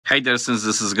Hey there, since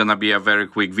this is gonna be a very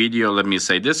quick video, let me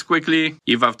say this quickly.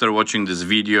 If after watching this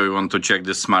video you want to check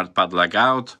this smart padlock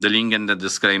out, the link and the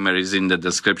disclaimer is in the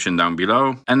description down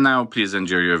below. And now please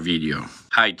enjoy your video.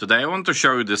 Hi, today I want to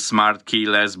show you this smart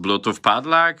keyless Bluetooth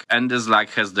padlock, and this lock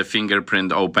has the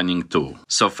fingerprint opening too.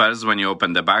 So first, when you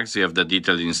open the box, you have the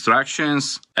detailed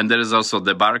instructions, and there is also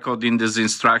the barcode in these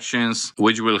instructions,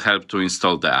 which will help to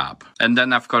install the app. And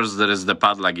then of course there is the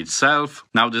padlock itself.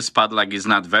 Now this padlock is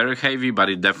not very heavy, but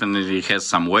it definitely has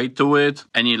some weight to it,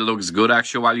 and it looks good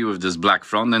actually with this black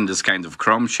front and this kind of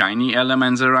chrome shiny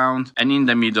elements around. And in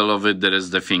the middle of it there is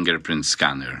the fingerprint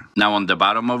scanner. Now on the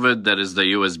bottom of it there is the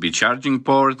USB charging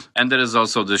port, and there is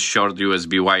also this short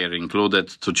USB wire included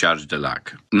to charge the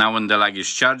lock. Now when the lock is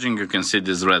charging, you can see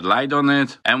this red light on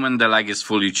it, and when the lock is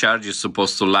fully charged, it's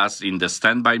supposed to last in the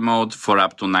standby mode for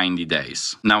up to 90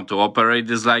 days. Now to operate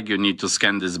this lock, you need to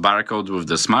scan this barcode with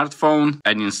the smartphone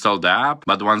and install the app,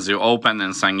 but once you open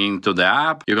and sign into the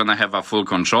app, you're gonna have a full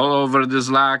control over this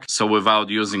lock. So without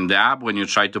using the app, when you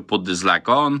try to put this lock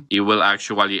on, it will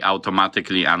actually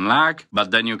automatically unlock,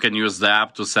 but then you can use the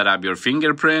app to set up your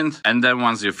fingerprint, and then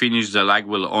once you finish, the lock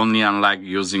will only unlock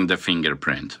using the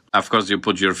fingerprint. Of course, you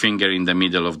put your finger in the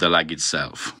middle of the lock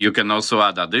itself. You can also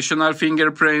add additional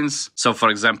fingerprints. So for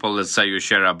example, let's say you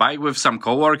share a bike with some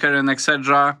coworker and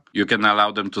etc. You can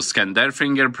allow them to scan their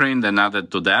fingerprint and add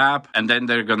it to the app, and then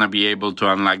they're gonna be able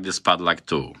to unlock this padlock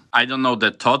too. I don't know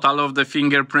the total of the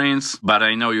fingerprints, but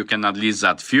I know you can at least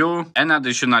add few, and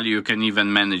additionally you can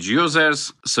even manage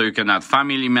users, so you can add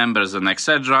family members and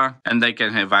etc. and they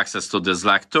can have access to this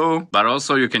lock too. But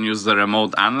also you can use the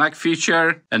remote unlock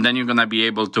feature, and then you're gonna be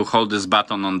able to hold this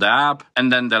button on the app,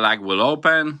 and then the lock will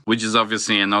open, which is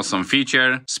obviously an awesome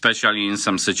feature, especially in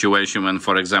some situation when,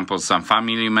 for example, some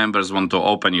family members want to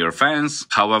open your fence,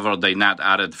 however they not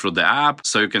added through the app,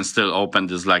 so you can still open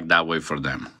this lock that way for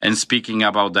them. And speaking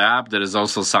about the app, there is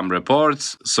also some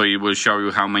reports, so it will show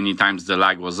you how many times the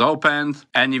lock was opened,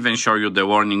 and even show you the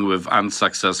warning with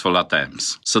unsuccessful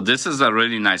attempts. So this is a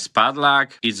really nice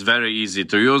padlock. It's very easy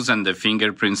to use, and the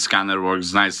fingerprint scanner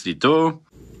works nicely too.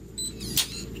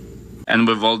 And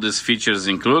with all these features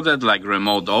included, like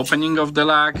remote opening of the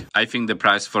lock, I think the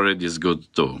price for it is good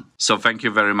too. So thank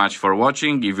you very much for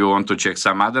watching. If you want to check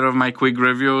some other of my quick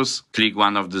reviews, click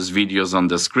one of these videos on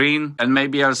the screen, and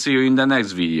maybe I'll see you in the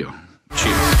next video.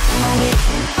 Cheers!